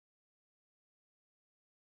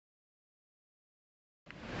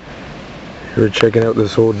We're checking out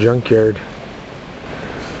this old junkyard.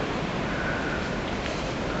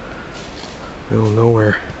 Middle of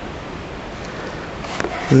nowhere.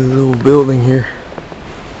 This little building here.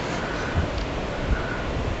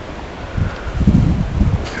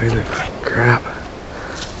 Look at that crap.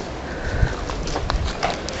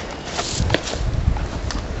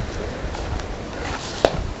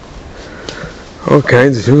 All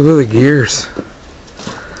kinds of, look at the gears.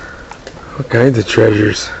 All kinds of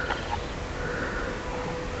treasures.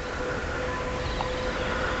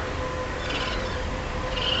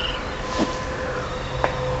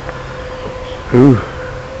 Ooh.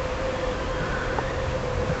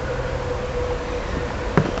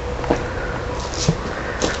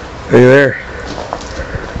 Look there.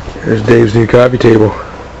 There's Dave's new coffee table.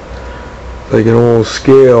 Like an old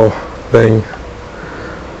scale thing.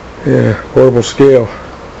 Yeah, portable scale.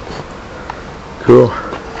 Cool.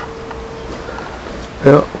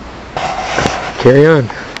 Well, carry on.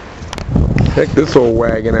 Check this old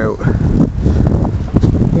wagon out.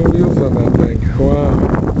 No wheels on that thing. Wow.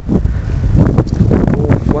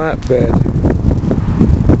 Old flatbed.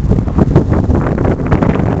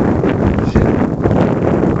 Shit.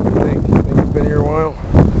 Think it's been here a while?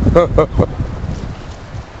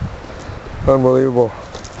 Unbelievable.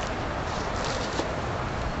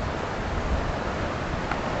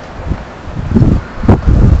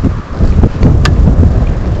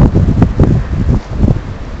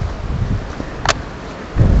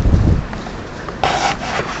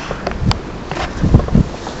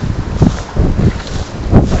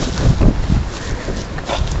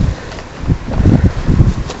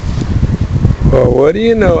 Well, what do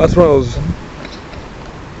you know? That's one of those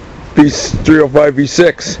B305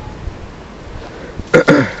 V6,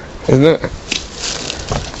 isn't it?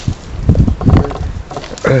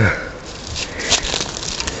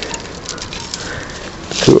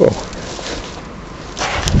 Cool.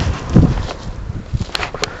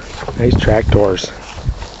 Nice tractors.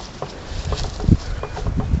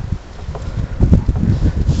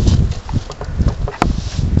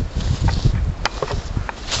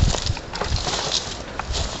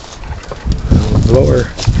 Blower.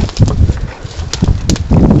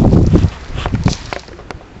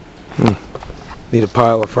 Need a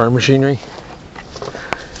pile of farm machinery.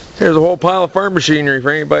 Here's a whole pile of farm machinery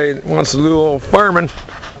for anybody that wants to do a little farming.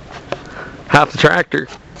 Half the tractor.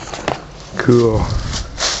 Cool.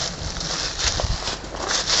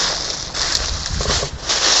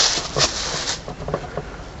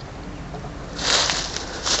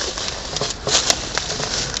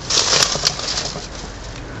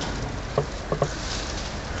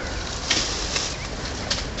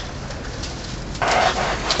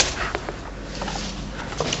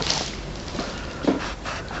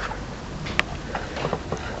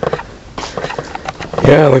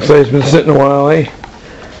 Yeah, looks like it's been sitting a while, eh?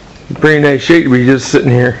 Pretty nice shape to be just sitting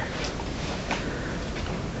here.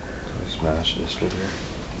 Smash this right here.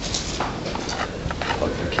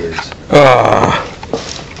 Like the kids. Ah.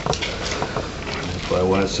 That's why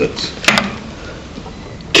one sits.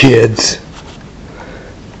 Kids.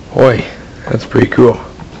 Boy, that's pretty cool.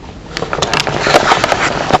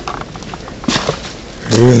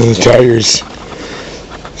 Ooh, those tires.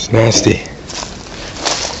 It's nasty.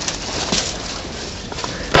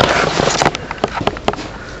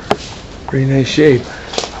 Pretty nice shape.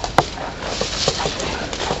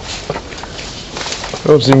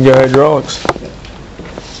 Hope some got hydraulics.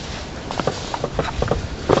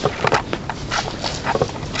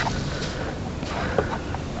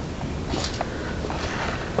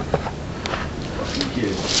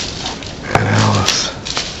 And Alice.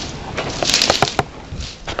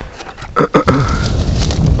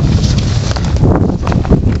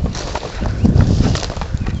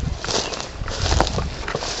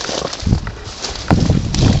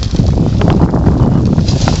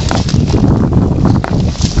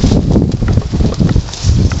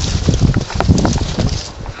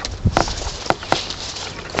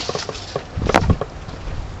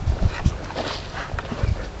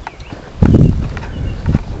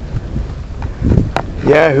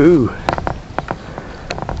 Yahoo!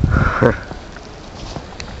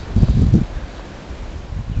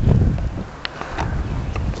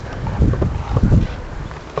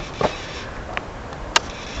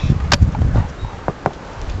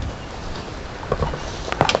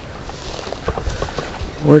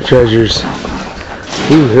 More treasures.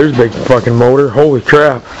 Ooh, there's a big fucking motor. Holy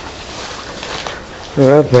crap. Look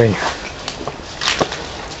at that thing.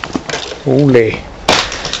 Holy.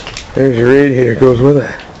 There's your radiator, goes with it.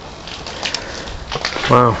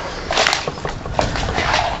 Wow.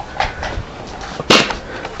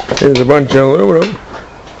 There's a bunch of aluminum.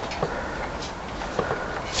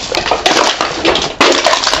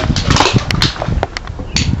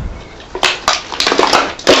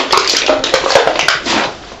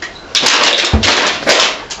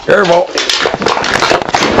 Careful.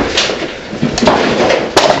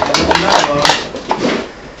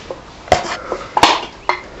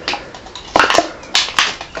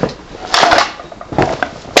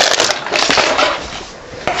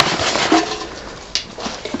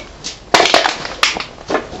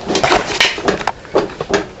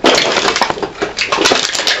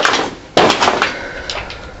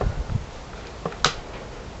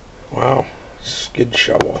 Wow, skid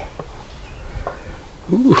shovel.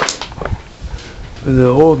 Ooh,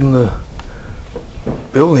 they're holding the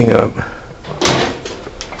building up.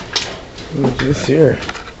 What's this here?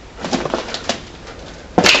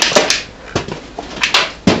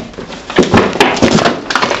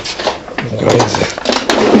 Guys,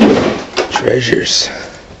 treasures.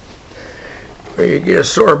 Where you get a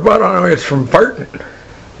sore butt on it, it's from farting.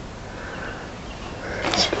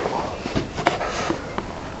 That's cool.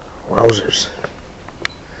 Wowzers.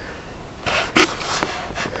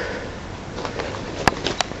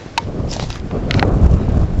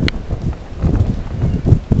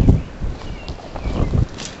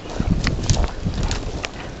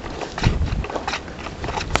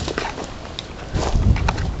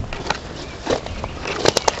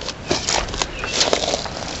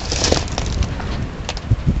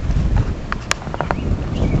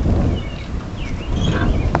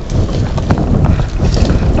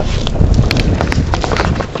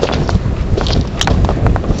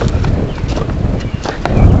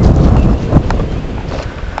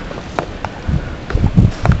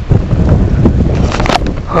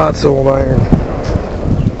 Hot old iron.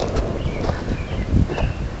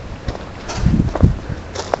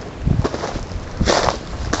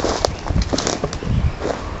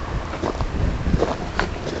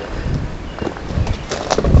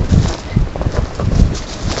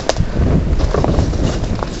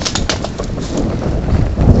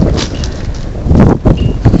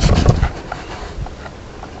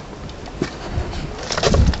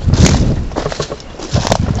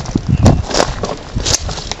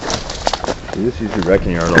 You just use your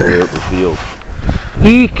wrecking yard all the way up the field.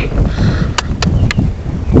 Eek!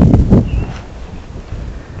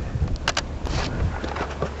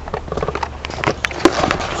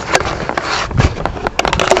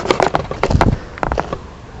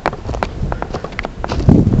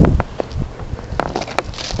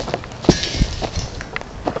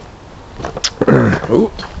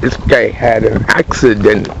 Oh, this guy had an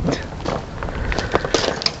accident.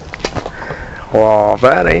 Well, if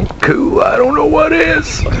that ain't cool, I don't know what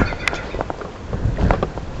is.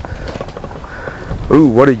 Ooh,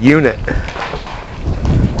 what a unit.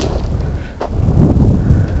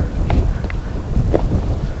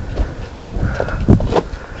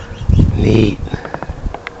 Neat.